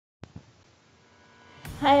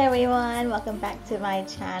Hi everyone, welcome back to my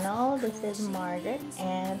channel. This is Margaret,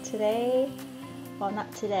 and today, well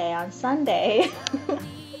not today, on Sunday,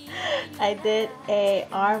 I did a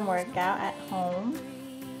arm workout at home,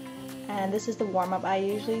 and this is the warm-up I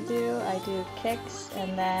usually do. I do kicks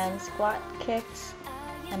and then squat kicks,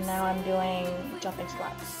 and now I'm doing jumping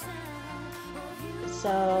squats.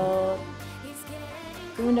 So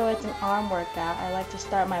even though it's an arm workout, I like to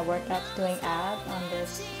start my workouts doing abs on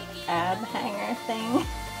this ab hanger thing.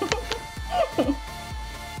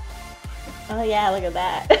 Oh yeah, look at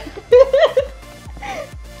that.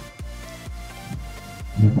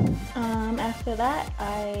 After that,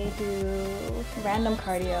 I do random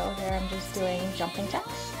cardio. Here I'm just doing jumping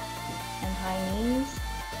jacks and high knees.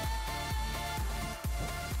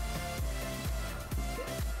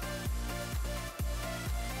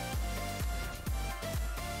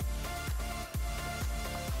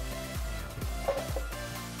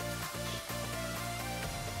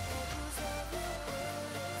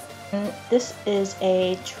 And this is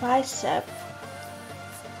a tricep.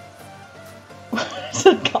 What is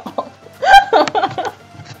it called?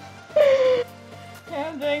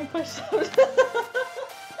 I'm doing push-ups.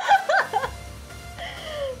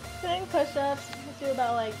 Doing push-ups. I do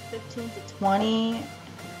about like 15 to 20.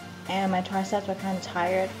 And my triceps are kind of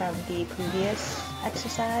tired from the previous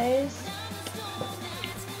exercise.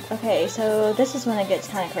 Okay, so this is when it gets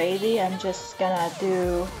kind of crazy. I'm just gonna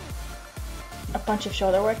do a bunch of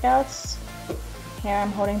shoulder workouts. Here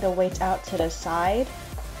I'm holding the weights out to the side.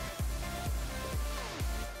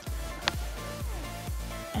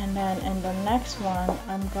 And then in the next one,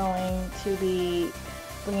 I'm going to be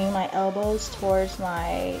bringing my elbows towards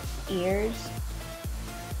my ears.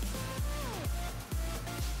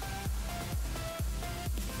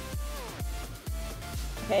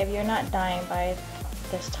 Okay, if you're not dying by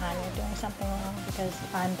this time, you're doing something wrong, because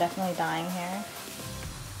I'm definitely dying here.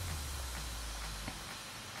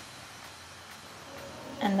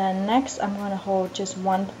 And then next, I'm going to hold just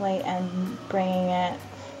one plate and bringing it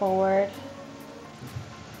forward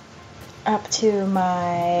up to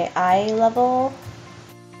my eye level.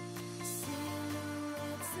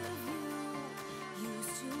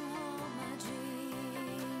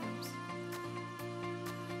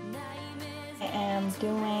 I am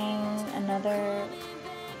doing another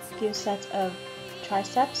few sets of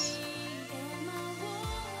triceps.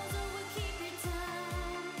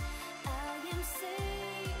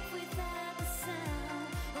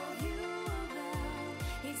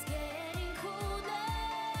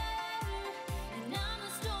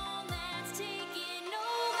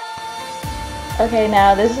 Okay,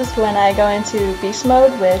 now this is when I go into beast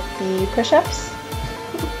mode with the push-ups.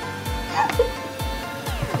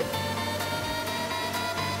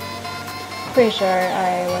 Pretty sure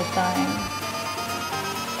I was dying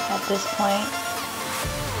at this point.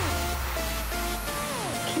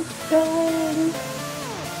 Keep going.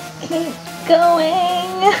 Keep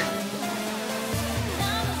going.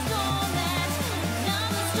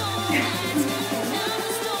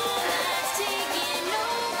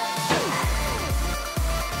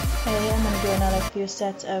 Okay, I'm gonna do another few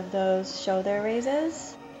sets of those shoulder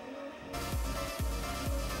raises.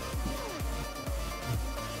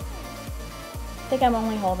 I think I'm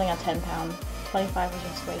only holding a 10-pound. 25 is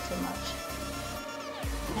just way too much.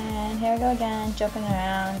 And here we go again, jumping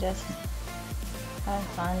around, just having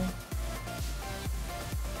fun.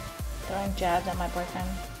 Throwing jabs at my boyfriend.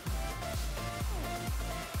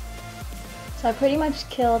 So I pretty much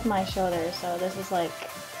killed my shoulders, so this is like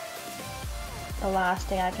the last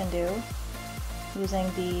thing I can do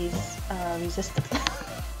using these resistance.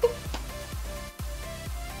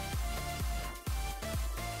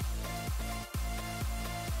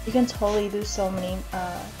 You can totally do so many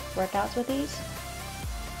workouts with these.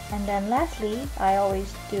 And then lastly, I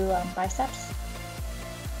always do biceps,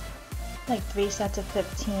 like 3 sets of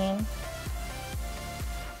 15.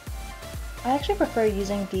 I actually prefer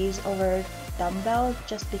using these over dumbbells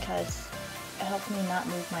just because it helps me not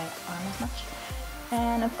move my arm as much.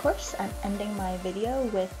 And of course, I'm ending my video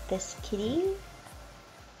with this kitty.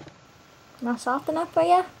 Not soft enough for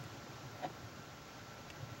ya?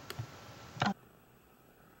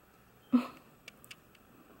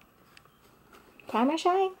 Camera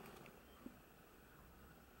shy?